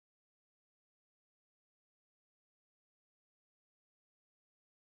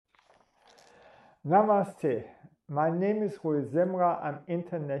Namaste. My name is Rui Simra. I'm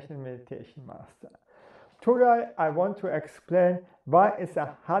International Meditation Master. Today I want to explain why is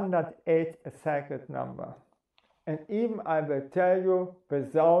 108 a sacred number. And even I will tell you,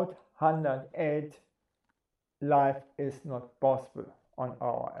 without 108, life is not possible on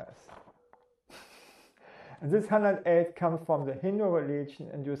our earth. And this 108 comes from the Hindu religion,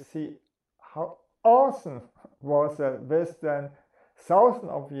 and you see how awesome was the wisdom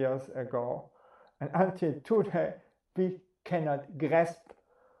thousands of years ago. And until today, we cannot grasp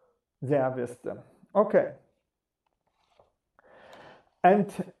their wisdom. Okay.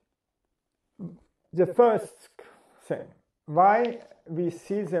 And the first thing, why we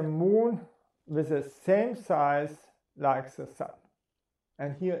see the moon with the same size like the sun.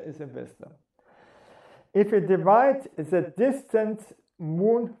 And here is the wisdom. If we divide the distant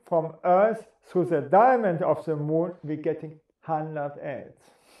moon from Earth through the diameter of the moon, we're getting 108.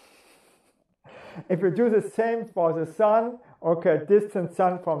 If we do the same for the sun, okay, distant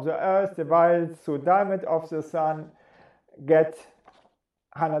sun from the Earth divided through diameter of the sun, get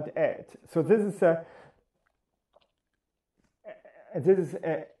 108. So this is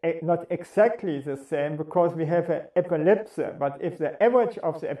not exactly the same because we have an ellipse, but if the average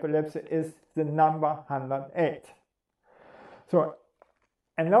of the ellipse is the number 108. So,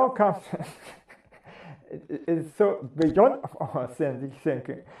 and now comes it's so beyond our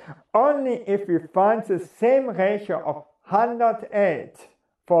thinking. Only if we find the same ratio of 108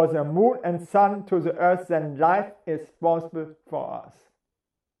 for the moon and sun to the earth, then life is possible for us.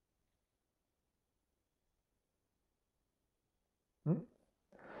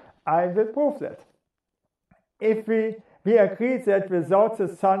 I will prove that. If we agree that without the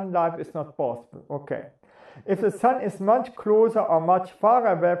sun, life is not possible. Okay. If the sun is much closer or much farther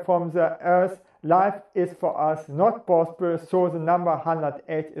away from the earth, life is for us not possible, so the number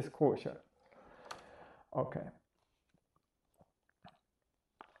 108 is crucial. Okay.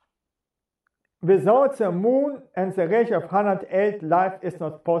 Without the moon and the ratio of 108, life is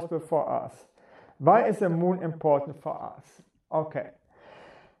not possible for us. Why is the moon important for us? Okay.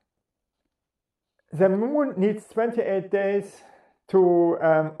 The moon needs 28 days to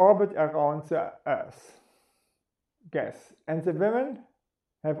orbit around the earth. Yes. And the women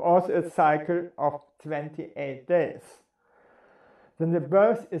have also a cycle of 28 days. Then the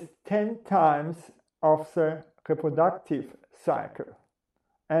birth is 10 times of the reproductive cycle.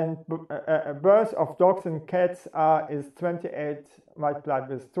 And a birth of dogs and cats is 28 multiplied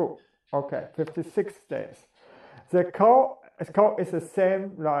with 2. Okay, 56 days. The cow is the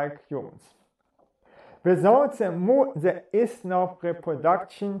same like humans. Without the moon, there is no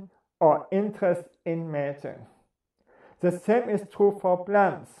reproduction or interest in mating. The same is true for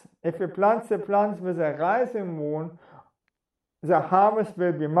plants. If we plant the plants with a rising moon, the harvest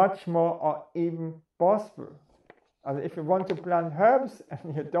will be much more or even possible. And if you want to plant herbs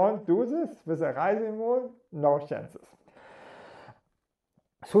and you don't do this with a rising moon, no chances.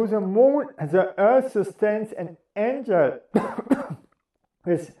 Through the moon, the earth sustains an angel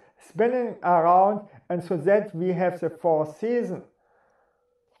with spinning around, and so that we have the 4 seasons.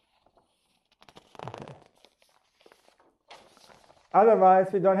 Okay. Otherwise,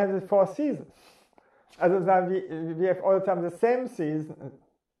 we don't have the 4 seasons. Otherwise, we have all the time the same season.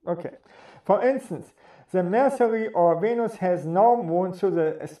 Okay. For instance, the Mercury or Venus has no moon, so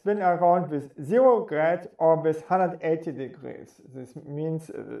they spin around with 0 grad or with 180 degrees. This means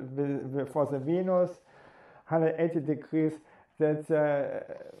for the Venus, 180 degrees, that's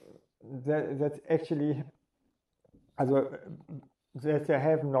actually, that they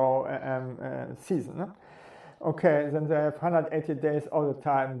have no season. No? Okay, then they have 180 days all the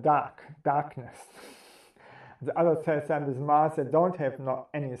time darkness. The other time with Mars, they don't have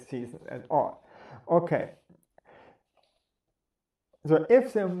any season at all. Okay. So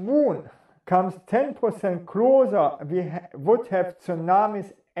if the moon comes 10% closer, we would have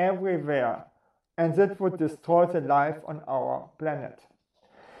tsunamis everywhere, and that would destroy the life on our planet.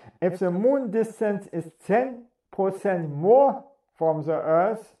 If the moon distance is 10% more from the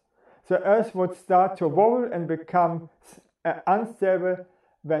Earth would start to wobble and become unstable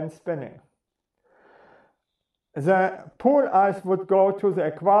when spinning. The pole ice would go to the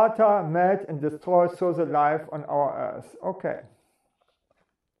equator, melt and destroy so the life on our Earth. Okay.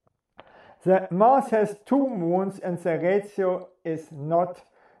 The Mars has 2 moons and the ratio is not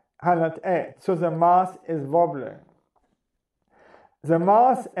 108, so the Mars is wobbling. The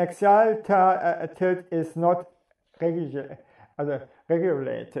Mars axial tilt is not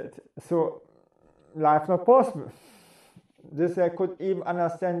regulated, so life not possible. This I could even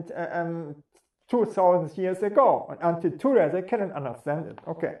understand 2,000 years ago, and until today they cannot understand it.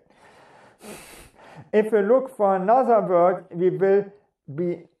 Okay. If we look for another word, we will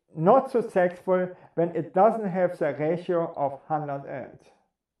be not successful when it doesn't have the ratio of 108.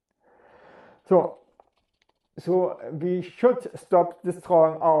 So we should stop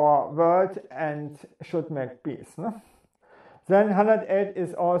destroying our world and should make peace. No? Then 108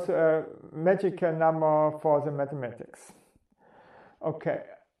 is also a magical number for the mathematics. Okay,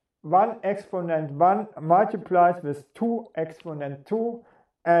 1 exponent 1 multiplies with 2 exponent 2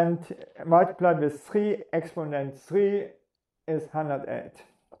 and multiplied with 3 exponent 3 is 108.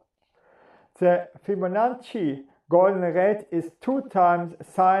 The Fibonacci golden rate is 2 times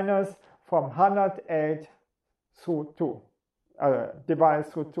sinus from 108 through 2,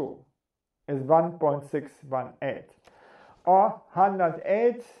 divided through 2 is 1.618. Or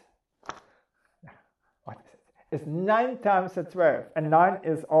 108, what is it? Is 9 times the 12, and 9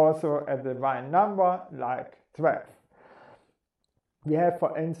 is also a divine number like 12. We have,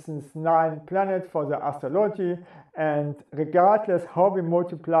 for instance, 9 planets for the astrology, and regardless how we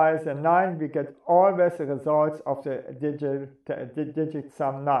multiply the 9, we get always the results of the digit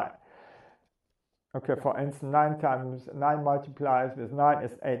sum 9. Okay, for instance, 9 times 9 multiplies with 9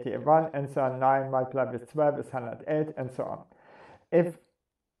 is 81, and so 9 multiplied with 12 is 108, and so on. If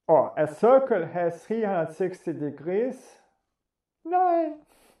a circle has 360 degrees, 9.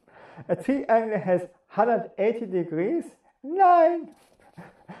 A triangle has 180 degrees, 9.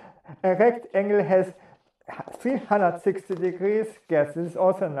 A rectangle has 360 degrees, guess this is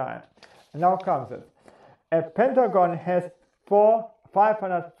also 9. Now comes it. A pentagon has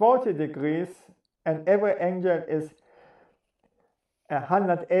 540 degrees, and every angle is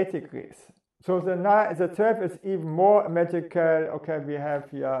 180 degrees. So the 12 is even more magical. Okay, we have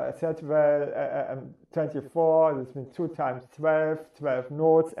here 24, this means 2 times 12, 12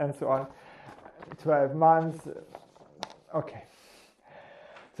 notes, and so on, 12 months. Okay.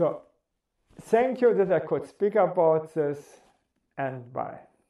 So thank you that I could speak about this, and bye.